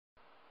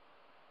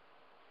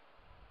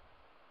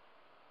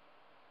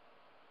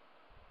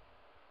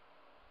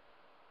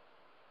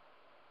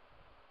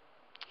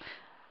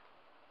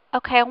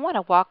Okay, I want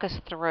to walk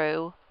us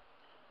through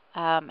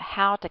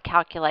how to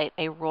calculate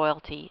a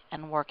royalty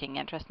and working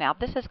interest. Now,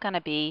 this is going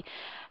to be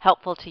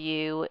helpful to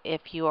you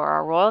if you are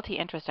a royalty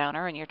interest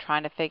owner and you're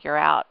trying to figure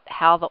out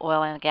how the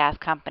oil and gas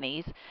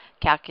companies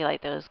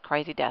calculate those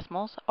crazy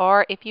decimals,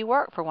 or if you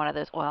work for one of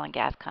those oil and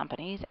gas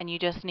companies and you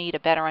just need a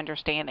better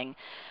understanding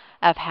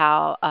of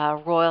how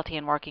royalty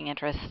and working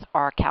interests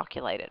are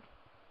calculated.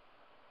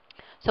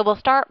 So we'll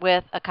start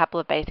with a couple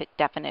of basic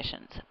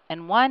definitions.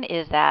 And one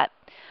is that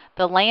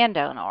the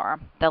landowner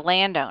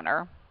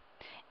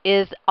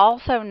is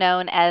also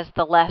known as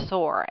the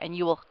lessor, and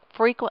you will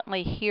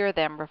frequently hear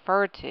them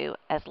referred to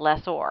as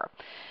lessor.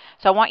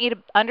 So I want you to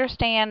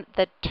understand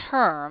the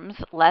terms.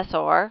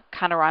 Lessor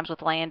kind of rhymes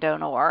with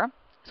landowner.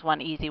 It's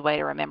one easy way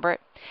to remember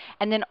it.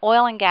 And then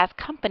oil and gas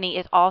company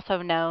is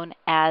also known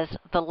as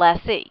the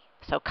lessee.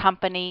 So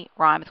company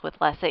rhymes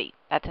with lessee.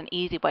 That's an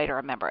easy way to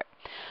remember it.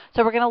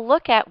 So we're going to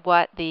look at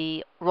what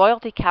the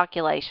royalty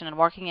calculation and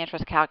working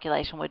interest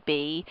calculation would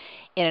be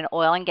in an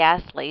oil and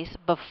gas lease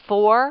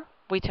before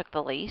we took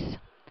the lease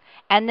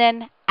and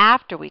then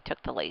after we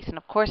took the lease. And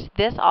of course,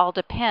 this all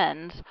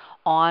depends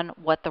on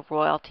what the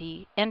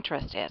royalty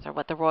interest is or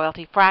what the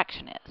royalty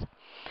fraction is.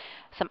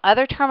 Some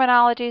other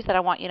terminologies that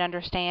I want you to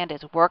understand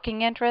is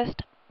working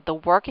interest. The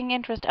working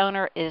interest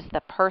owner is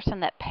the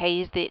person that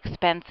pays the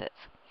expenses.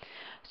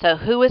 So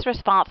who is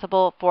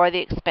responsible for the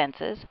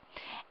expenses?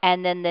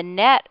 And then the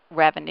net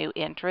revenue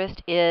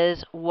interest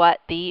is what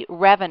the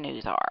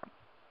revenues are.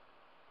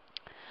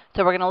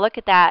 So we're going to look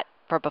at that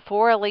for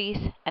before a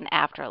lease and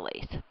after a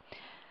lease.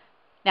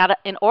 Now,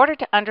 in order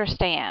to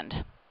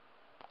understand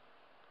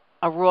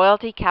a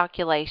royalty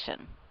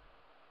calculation,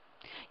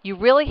 you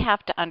really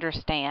have to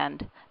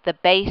understand the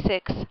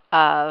basics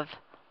of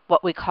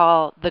what we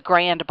call the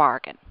grand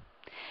bargain.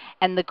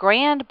 And the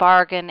grand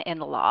bargain in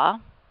the law,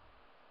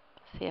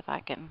 see if I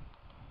can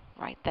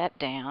write that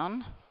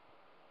down.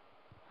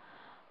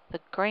 The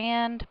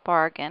grand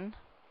bargain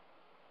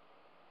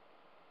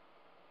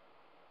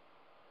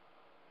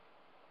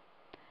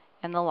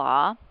in the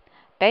law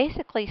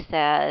basically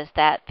says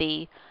that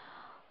the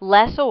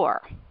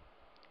lessor,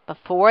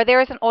 before there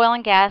is an oil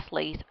and gas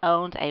lease,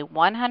 owns a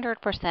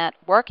 100%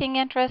 working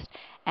interest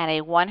and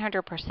a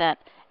 100%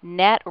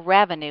 net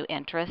revenue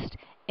interest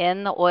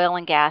in the oil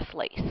and gas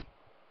lease.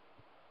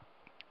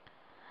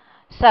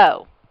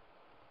 So,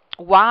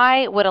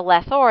 why would a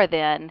lessor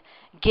then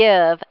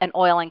give an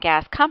oil and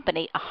gas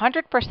company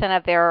 100%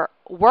 of their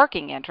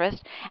working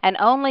interest and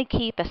only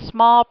keep a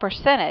small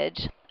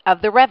percentage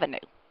of the revenue?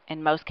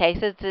 In most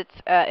cases, it's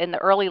in the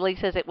early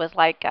leases, it was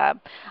like a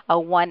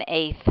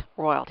 1/8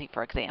 royalty,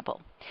 for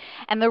example.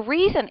 And the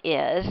reason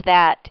is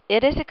that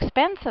it is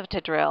expensive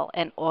to drill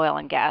an oil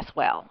and gas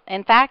well.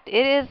 In fact,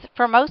 it is,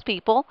 for most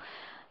people,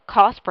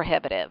 cost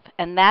prohibitive.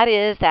 And that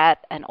is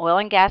that an oil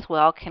and gas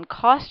well can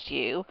cost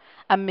you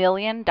 $1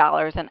 million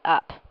and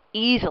up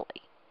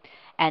easily.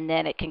 And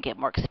then it can get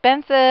more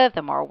expensive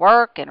the more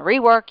work and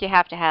rework you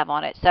have to have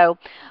on it. So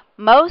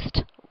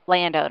most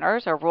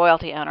landowners or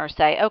royalty owners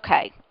say,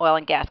 okay, oil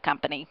and gas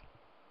company,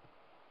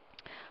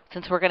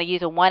 since we're going to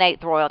use a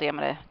 1/8 royalty, I'm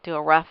going to do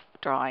a rough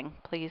drawing.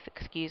 Please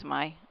excuse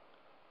my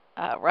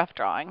rough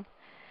drawing.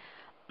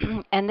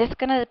 And this is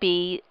going to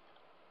be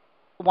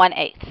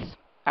 1/8.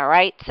 All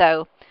right,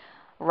 so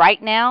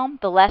right now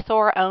the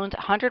lessor owns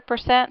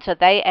 100%, so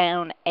they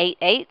own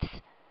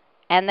 8/8,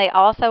 and they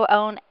also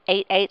own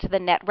 8/8 of the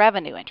net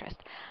revenue interest.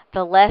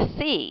 The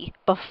lessee,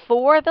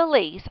 before the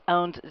lease,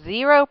 owns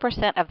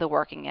 0% of the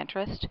working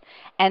interest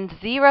and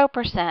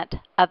 0%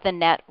 of the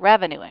net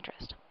revenue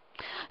interest.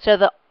 So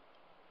the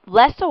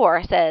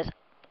lessor says,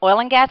 oil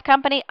and gas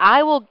company,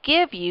 I will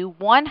give you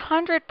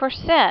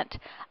 100%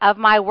 of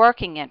my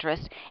working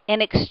interest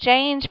in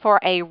exchange for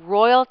a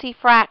royalty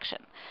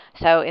fraction.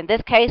 So in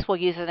this case, we'll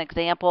use an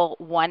example,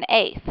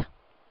 1/8.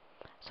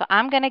 So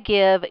I'm going to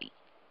give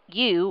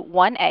you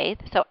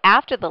 1/8. So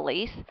after the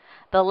lease,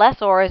 the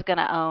lessor is going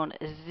to own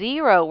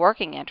 0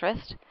 working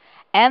interest,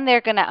 and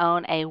they're going to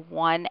own a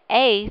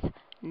 1/8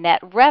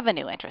 net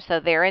revenue interest. So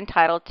they're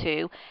entitled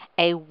to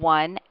a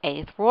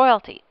 1/8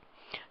 royalty.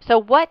 So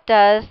what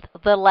does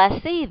the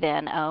lessee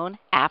then own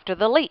after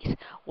the lease?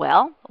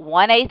 Well,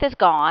 1/8 is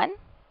gone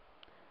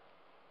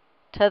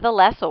to the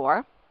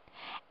lessor,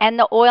 and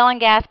the oil and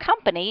gas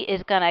company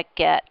is going to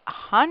get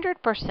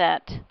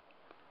 100%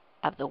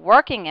 of the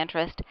working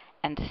interest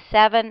and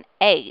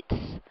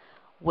 7/8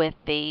 with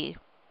the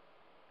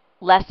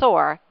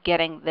lessor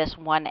getting this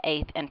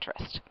 1/8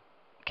 interest.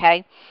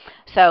 Okay,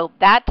 so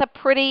that's a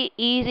pretty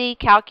easy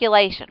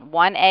calculation.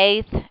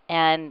 1/8,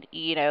 and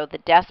the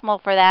decimal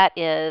for that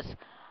is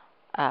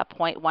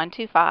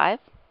 0.125,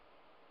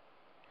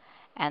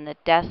 and the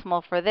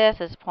decimal for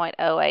this is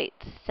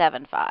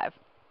 0.0875.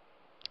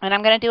 And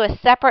I'm going to do a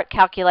separate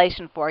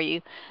calculation for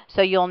you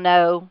so you'll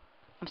know,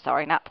 I'm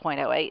sorry, not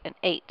 0.08, and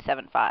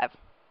 875.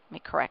 Let me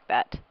correct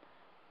that.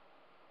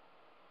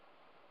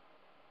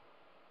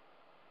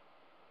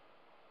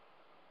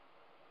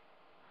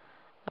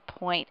 A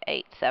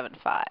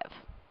 0.875.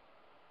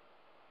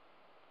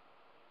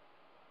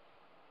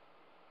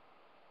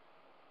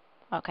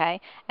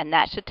 Okay, and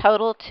that should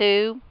total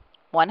to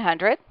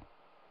 100.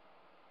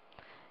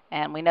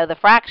 And we know the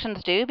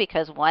fractions do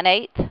because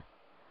 1/8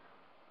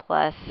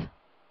 plus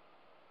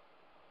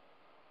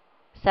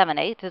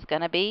 7/8 is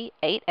going to be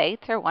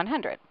 8/8 or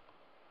 100.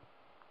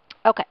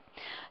 Okay,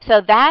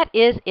 so that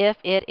is if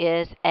it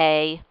is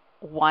a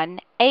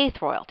 1/8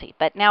 royalty.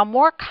 But now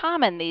more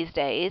common these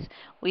days,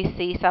 we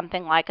see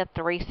something like a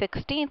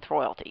 3/16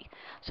 royalty.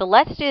 So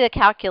let's do the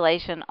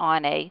calculation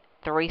on a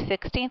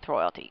 3/16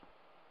 royalty.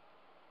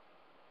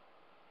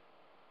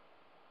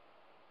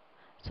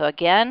 So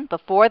again,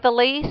 before the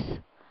lease,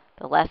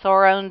 the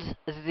lessor owns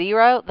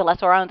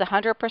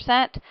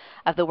 100%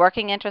 of the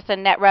working interest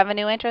and net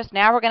revenue interest.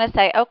 Now we're going to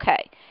say,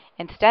 okay,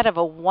 instead of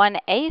a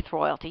 1/8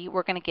 royalty,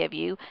 we're going to give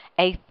you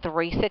a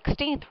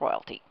 3/16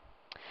 royalty.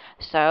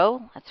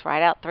 So let's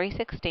write out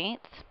 3/16.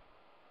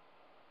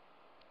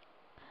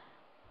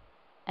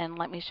 And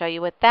let me show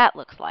you what that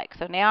looks like.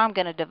 So now I'm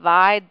going to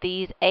divide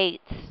these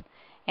 8ths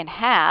in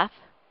half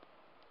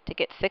to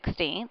get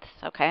 16ths.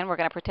 Okay, and we're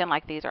going to pretend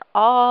like these are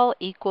all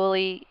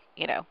equally,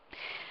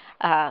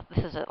 this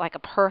is like a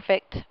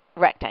perfect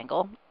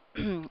rectangle,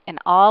 and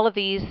all of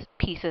these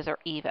pieces are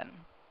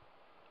even.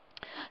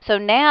 So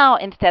now,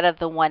 instead of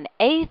the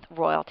 1/8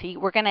 royalty,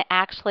 we're going to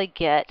actually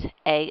get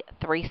a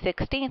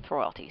 3/16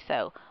 royalty.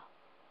 So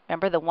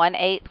remember, the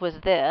 1/8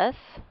 was this,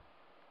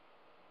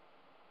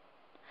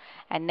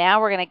 and now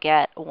we're going to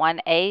get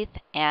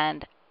 1/8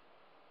 and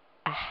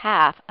a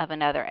half of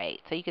another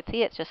 8. So you can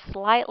see it's just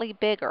slightly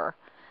bigger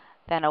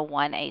than a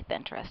 1/8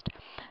 interest.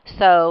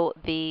 So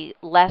the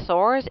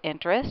lessor's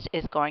interest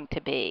is going to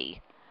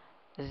be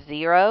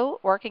 0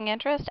 working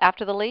interest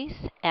after the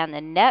lease, and the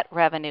net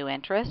revenue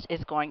interest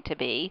is going to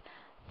be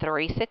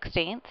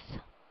 3/16.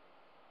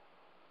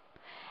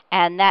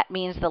 And that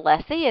means the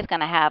lessee is going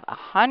to have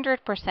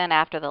 100%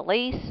 after the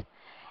lease,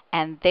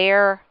 and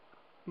their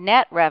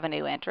net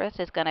revenue interest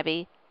is going to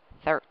be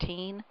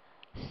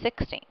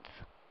 13/16.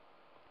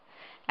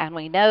 And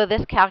we know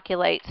this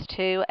calculates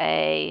to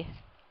a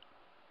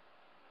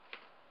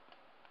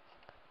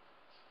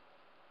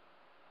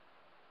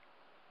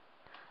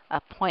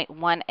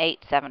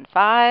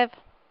 0.1875.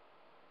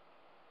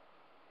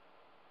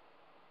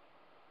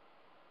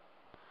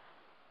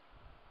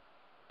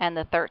 And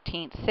the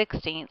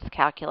 13/16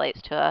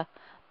 calculates to a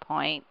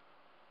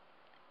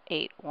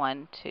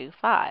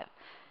 0.8125.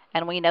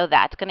 And we know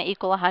that's going to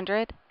equal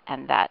 100,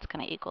 and that's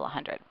going to equal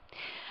 100.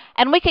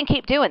 And we can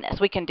keep doing this.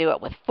 We can do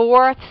it with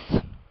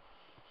fourths,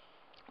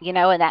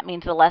 and that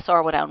means the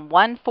lessor would own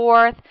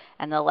 1/4,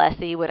 and the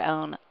lessee would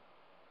own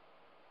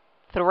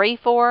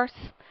 3/4.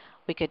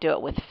 We could do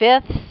it with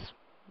fifths.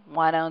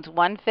 One owns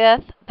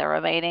 1/5. The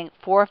remaining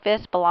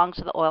 4/5 belongs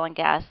to the oil and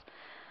gas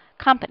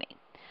company.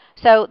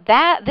 So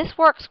this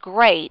works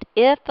great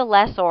if the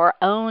lessor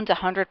owns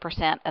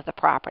 100% of the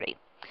property.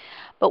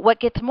 But what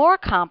gets more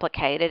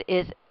complicated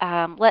is,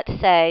 let's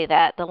say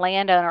that the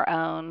landowner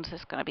owns,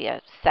 this is going to be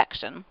a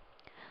section,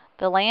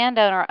 the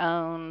landowner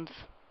owns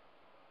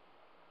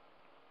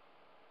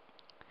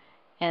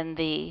in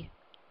the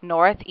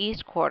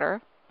northwest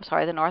quarter,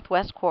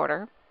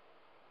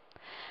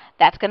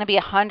 that's going to be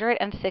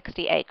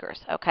 160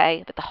 acres,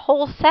 okay? But the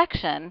whole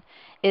section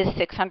is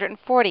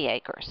 640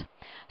 acres.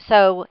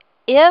 So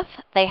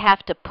if they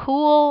have to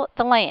pool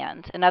the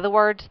lands, in other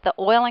words, the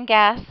oil and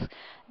gas,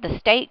 the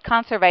State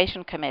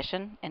Conservation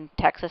Commission, in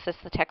Texas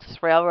it's the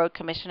Texas Railroad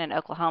Commission, in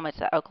Oklahoma it's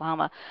the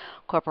Oklahoma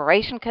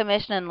Corporation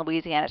Commission, in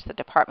Louisiana it's the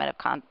Department of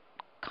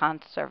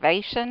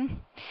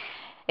Conservation.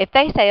 If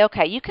they say,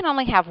 okay, you can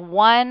only have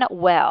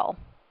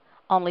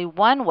only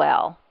one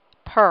well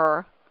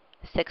per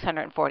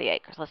 640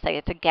 acres. Let's say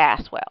it's a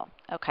gas well,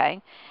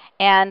 okay?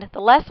 And the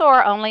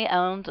lessor only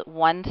owns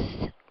one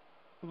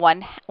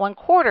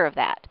quarter of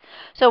that.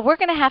 So we're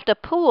going to have to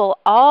pool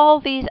all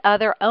these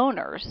other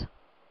owners,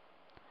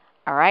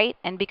 all right?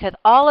 And because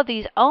all of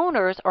these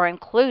owners are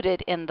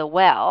included in the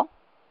well,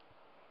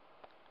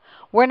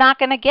 we're not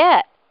going to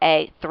get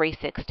a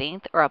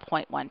 3/16 or a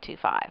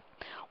 0.125.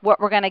 What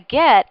we're going to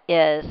get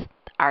is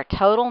our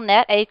total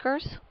net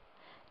acres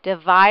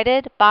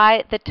divided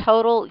by the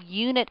total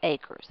unit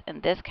acres.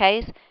 In this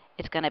case,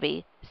 it's going to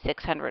be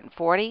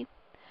 640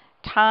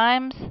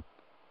 times,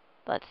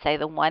 let's say,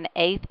 the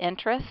 1/8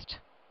 interest,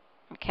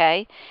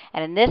 okay?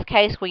 And in this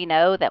case, we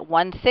know that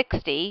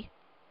 160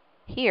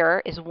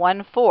 here is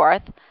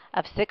 1/4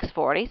 of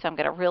 640, so I'm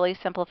going to really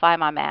simplify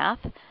my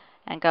math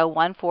and go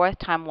 1/4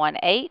 times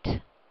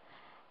 1/8,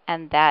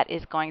 and that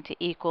is going to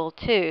equal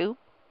to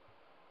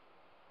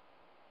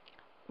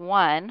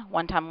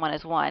 1 times 1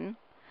 is 1,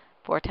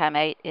 4 times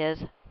 8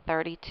 is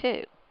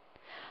 32.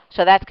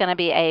 So that's going to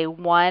be a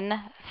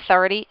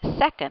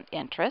 1/32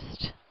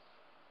 interest.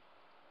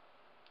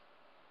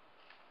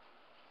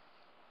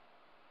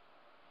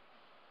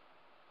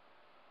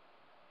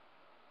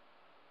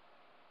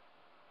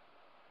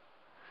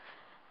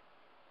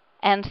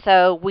 And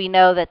so we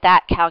know that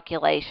that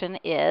calculation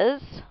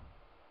is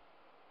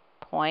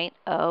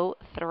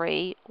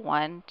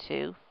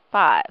 0.03125.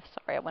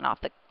 Sorry, I went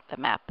off the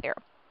map there.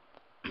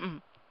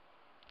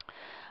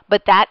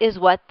 But that is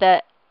what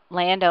the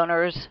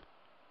landowners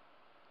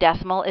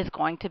decimal is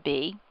going to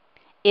be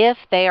if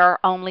they are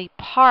only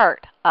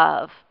part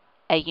of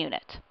a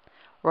unit.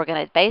 We're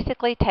going to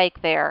basically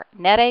take their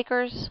net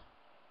acres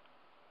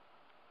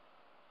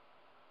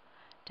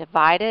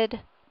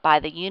divided by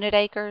the unit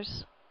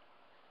acres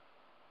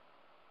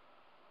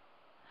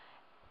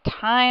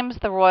times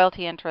the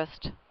royalty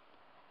interest,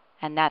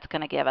 and that's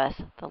going to give us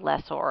the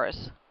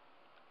lessor's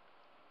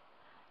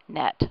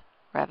net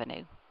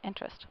revenue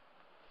interest.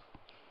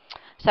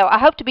 So I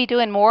hope to be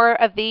doing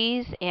more of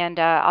these, and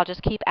I'll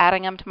just keep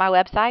adding them to my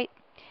website.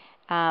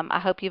 I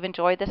hope you've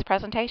enjoyed this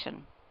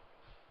presentation.